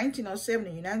 In 1907,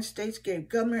 the United States gave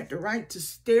government the right to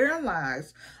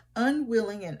sterilize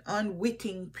unwilling and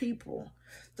unwitting people.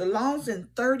 The laws in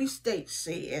 30 states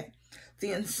said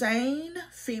the insane,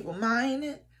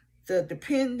 feeble-minded, the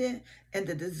dependent, and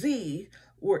the diseased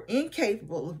were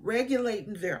incapable of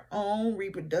regulating their own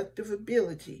reproductive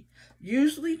ability,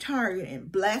 usually targeting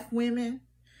Black women,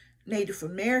 Native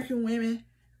American women,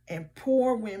 and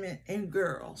poor women and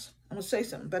girls. I'm going to say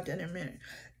something about that in a minute.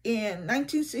 In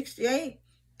 1968,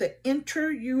 the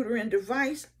intrauterine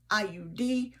device,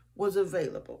 IUD, was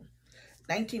available.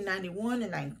 1991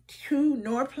 and 92,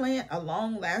 Norplant, a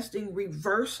long-lasting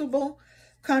reversible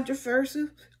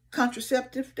contraceptive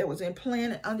that was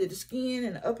implanted under the skin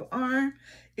and the upper arm.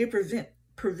 It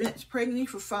prevents pregnancy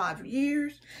for 5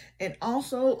 years, and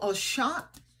also a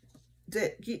shot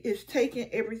that is taken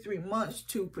every 3 months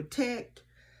to protect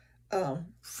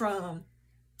from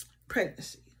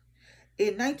pregnancy.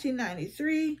 In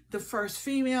 1993, the first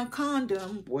female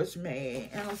condom was made.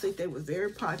 I don't think they were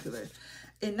very popular.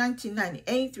 In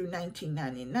 1998 through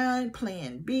 1999,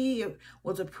 Plan B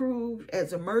was approved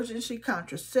as emergency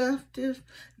contraceptive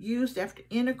used after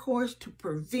intercourse to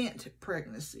prevent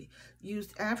pregnancy.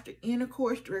 Used after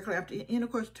intercourse, directly after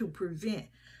intercourse to prevent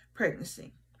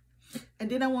pregnancy. And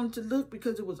then I wanted to look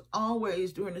because it was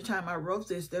always, during the time I wrote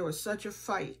this, there was such a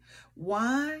fight.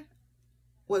 Why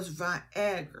was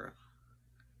Viagra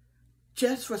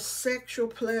just for sexual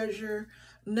pleasure,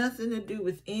 nothing to do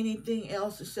with anything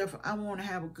else except for I want to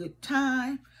have a good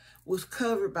time, was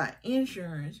covered by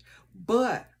insurance,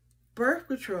 but birth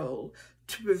control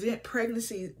to prevent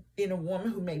pregnancy in a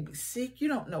woman who may be sick, you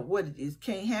don't know what it is,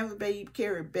 can't have a baby,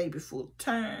 carry a baby full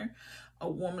term, a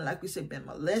woman, like we said, been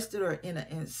molested or in an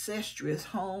incestuous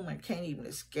home and can't even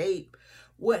escape,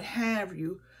 what have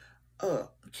you,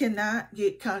 cannot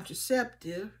get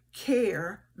contraceptive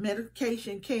care,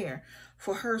 medication care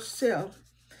for herself.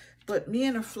 But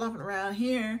men are flopping around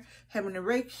here, having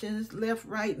erections left,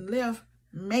 right, and left,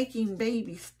 making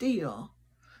babies still.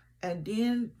 And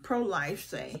then pro-life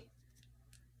say,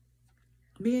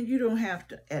 men, you don't have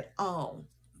to at all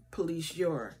police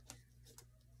your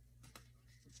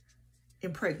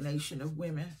impregnation of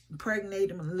women. Impregnate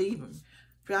them and leave them.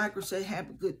 Viagra say, have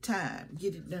a good time,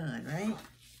 get it done, right?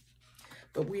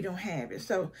 But we don't have it.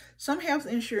 So some health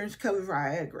insurance cover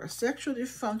Viagra, a sexual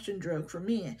dysfunction drug for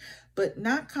men, but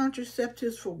not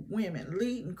contraceptives for women,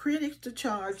 leading critics to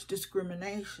charge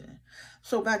discrimination.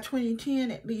 So by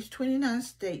 2010, at least 29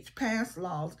 states passed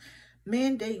laws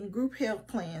mandating group health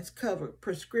plans cover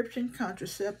prescription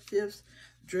contraceptives,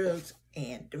 drugs,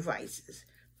 and devices.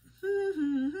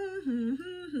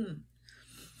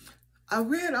 I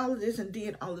read all of this and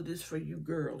did all of this for you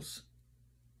girls.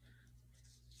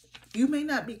 You may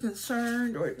not be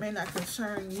concerned, or it may not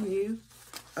concern you,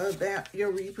 about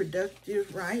your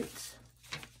reproductive rights.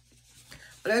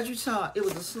 But as you saw, it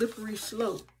was a slippery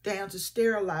slope down to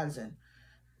sterilizing.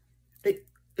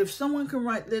 If someone can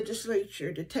write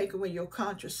legislature to take away your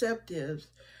contraceptives,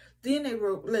 then they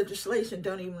wrote legislation,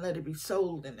 don't even let it be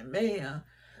sold in the mail.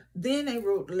 Then they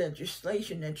wrote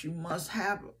legislation that you must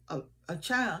have a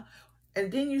child.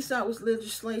 And then you saw it was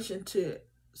legislation to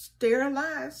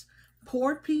sterilize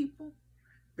poor people,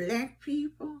 black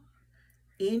people,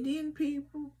 Indian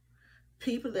people,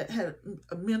 people that had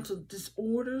mental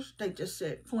disorders. They just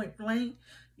said point blank,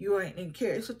 you ain't in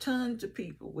care. So tons of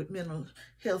people with mental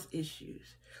health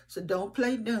issues. So don't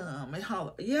play dumb and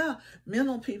holler. Yeah,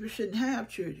 mental people shouldn't have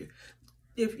children.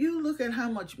 If you look at how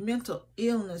much mental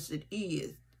illness it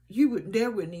is,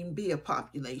 there wouldn't even be a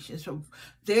population. So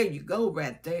there you go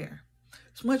right there.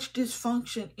 It's much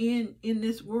dysfunction in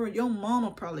this world. Your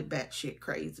mama probably batshit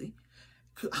crazy.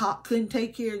 Couldn't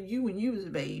take care of you when you was a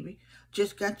baby.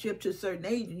 Just got you up to a certain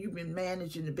age and you've been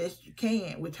managing the best you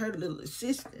can with her little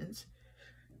assistance.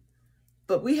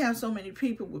 But we have so many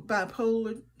people with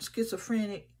bipolar,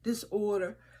 schizophrenic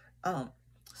disorder,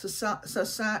 social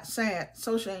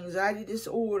anxiety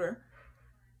disorder.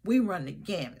 We run the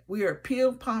gamut. We are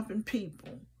pill-popping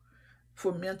people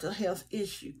for mental health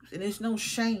issues. And there's no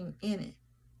shame in it.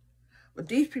 But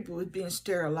these people was being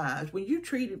sterilized. When you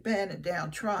treated bad and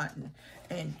downtrodden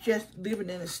and just living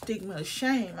in a stigma of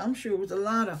shame, I'm sure it was a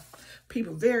lot of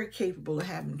people very capable of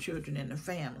having children in the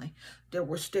family that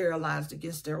were sterilized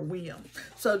against their will.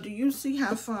 So do you see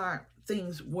how far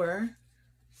things were?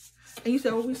 And you say,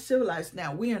 oh, we're civilized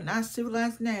now. We are not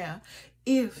civilized now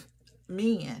if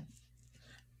men.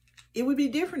 It would be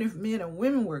different if men and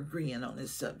women were agreeing on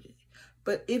this subject.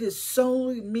 But it is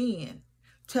solely men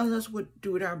telling us what to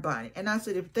do with our body. And I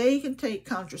said, if they can take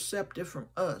contraceptive from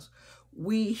us,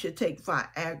 we should take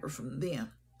Viagra from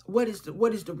them. What is the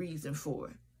reason for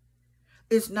it?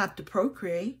 It's not to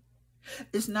procreate.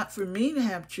 It's not for me to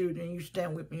have children. You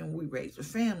stand with me and we raise a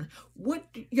family.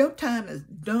 Your time is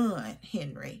done,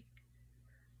 Henry.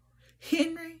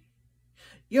 Henry,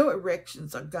 your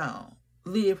erections are gone.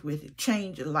 Live with it.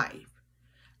 Change your life.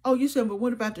 Oh, you said, but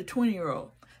what about the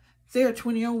 20-year-old? There are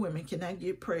 20-year-old women cannot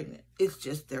get pregnant. It's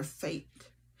just their fate.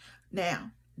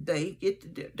 Now, they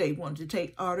want to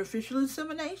take artificial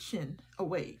insemination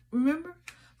away. Remember?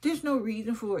 There's no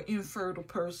reason for an infertile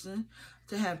person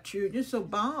to have children. So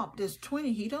Bob, that's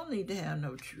 20, he don't need to have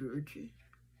no children.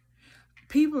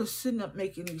 People are sitting up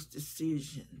making these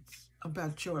decisions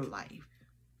about your life.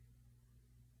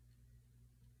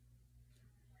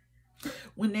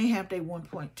 When they have their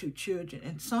 1.2 children,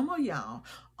 and some of y'all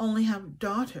only have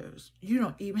daughters. You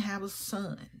don't even have a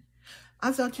son.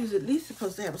 I thought you was at least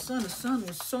supposed to have a son. A son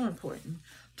was so important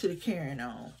to the carrying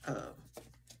on of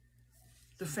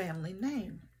the family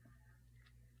name.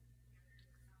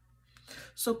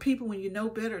 So people, when you know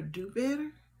better, do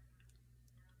better.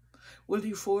 Whether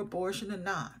you're for abortion or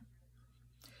not.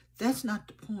 That's not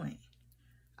the point.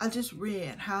 I just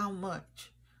read how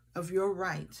much of your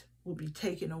rights will be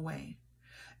taken away.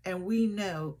 And we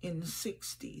know in the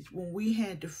 60s, when we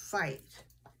had to fight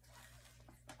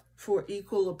for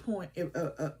equal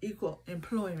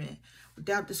employment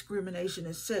without discrimination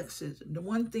and sexism, the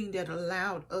one thing that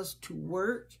allowed us to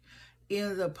work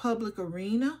in the public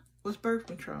arena was birth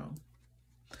control.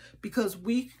 Because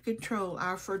we could control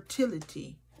our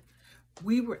fertility,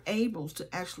 we were able to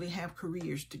actually have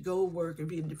careers, to go work and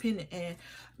be independent. And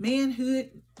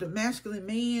manhood, the masculine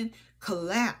man,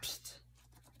 collapsed.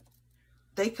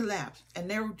 They collapsed. And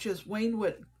they were just waiting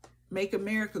what Make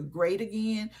America Great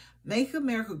Again. Make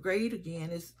America Great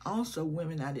Again is also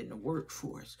women out in the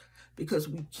workforce, because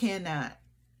we cannot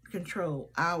control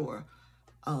our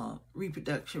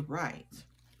reproductive rights.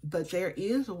 But there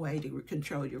is a way to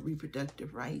control your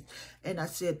reproductive rights. And I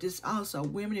said this also,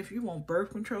 women, if you want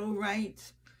birth control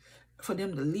rights, for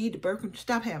them to lead the birth control,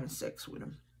 stop having sex with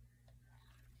them.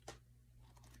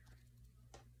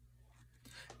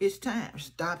 It's time.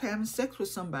 Stop having sex with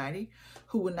somebody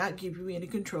who will not give you any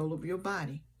control of your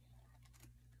body.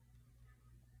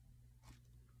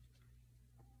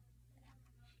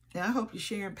 Now, I hope you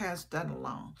share and pass that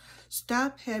along.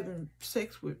 Stop having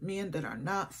sex with men that are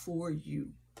not for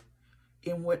you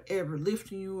in whatever,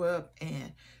 lifting you up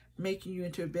and making you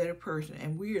into a better person.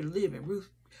 And we are living. Ruth,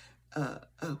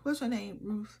 what's her name?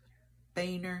 Ruth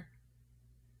Bader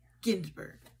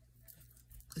Ginsburg.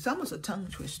 It's almost a tongue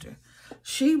twister.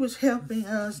 She was helping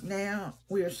us. Now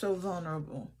we are so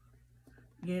vulnerable.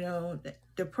 You know,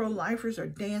 the pro-lifers are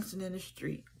dancing in the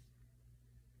street.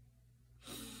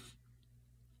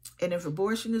 And if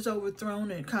abortion is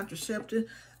overthrown and contraceptive,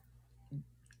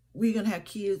 we're going to have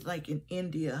kids like in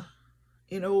India,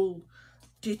 in old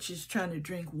ditches trying to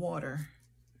drink water,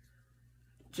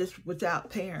 just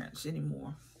without parents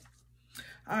anymore.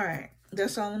 All right,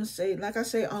 that's all I'm going to say. Like I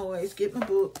say always, get my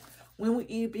book, When Will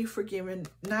Eve Be Forgiven?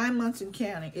 9 months and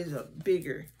counting is a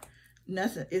bigger,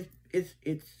 nothing.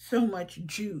 It's so much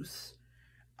juice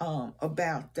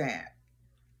about that.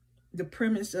 The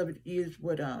premise of it is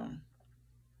what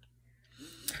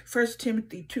 1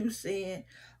 Timothy 2 said.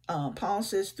 Paul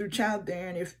says, through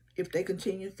childbearing, if they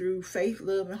continue through faith,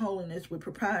 love, and holiness with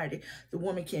propriety, the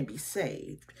woman can be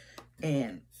saved.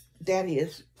 And that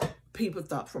is, people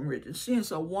thought, from original sin.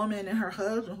 So a woman and her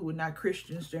husband, who were not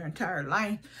Christians their entire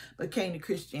life, but came to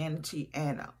Christianity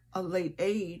at a late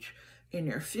age, in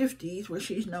their 50s, where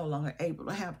she's no longer able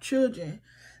to have children.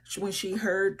 When she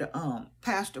heard the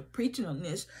pastor preaching on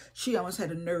this, she almost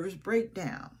had a nervous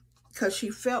breakdown, because she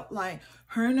felt like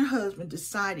her and her husband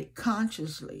decided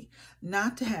consciously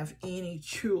not to have any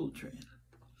children.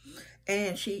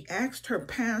 And she asked her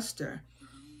pastor,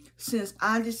 since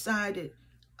I decided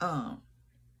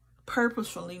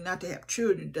purposefully not to have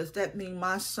children, does that mean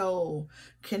my soul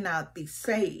cannot be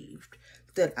saved?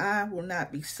 That I will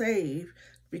not be saved,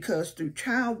 because through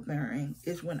childbearing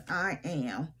is when I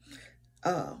am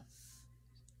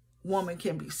woman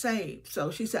can be saved.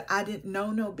 So she said, I didn't know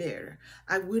no better.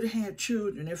 I would have had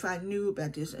children if I knew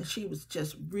about this. And she was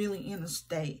just really in a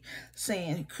state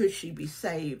saying, could she be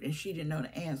saved? And she didn't know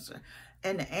the answer.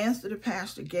 And the answer the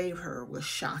pastor gave her was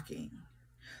shocking.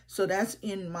 So that's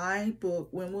in my book,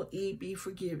 When Will Eve Be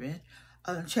Forgiven?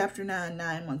 Chapter 9,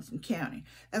 9 months and counting.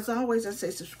 As always, I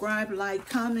say subscribe, like,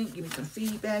 comment, give me some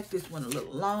feedback. This went a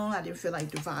little long. I didn't feel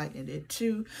like dividing it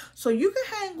too. So you can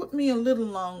hang with me a little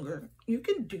longer. You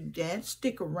can do that.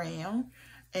 Stick around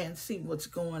and see what's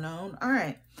going on. All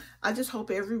right. I just hope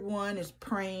everyone is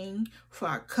praying for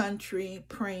our country,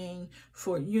 praying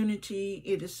for unity.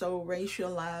 It is so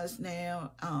racialized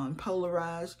now,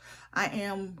 polarized. I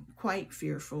am quite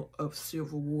fearful of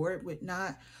civil war. It would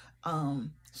not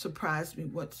surprise me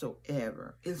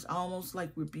whatsoever. It's almost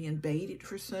like we're being baited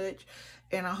for such.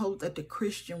 And I hope that the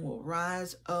Christian will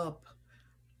rise up,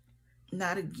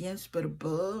 not against, but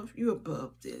above. You're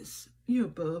above this. You're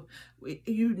above.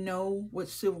 You know what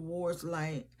civil war is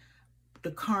like.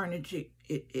 The carnage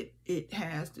it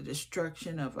has, the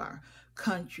destruction of our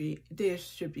country. There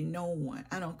should be no one,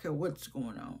 I don't care what's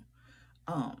going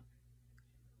on,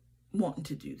 wanting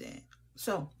to do that.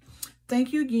 So,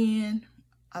 thank you again.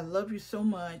 I love you so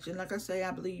much. And like I say,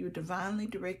 I believe you're divinely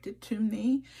directed to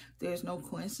me. There's no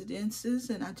coincidences.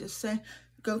 And I just say,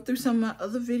 go through some of my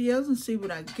other videos and see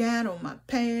what I got on my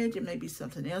page. It may be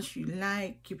something else you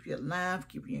like. Keep you alive.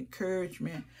 Keep you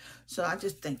encouragement. So I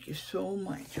just thank you so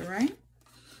much. All right?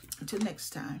 Until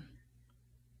next time.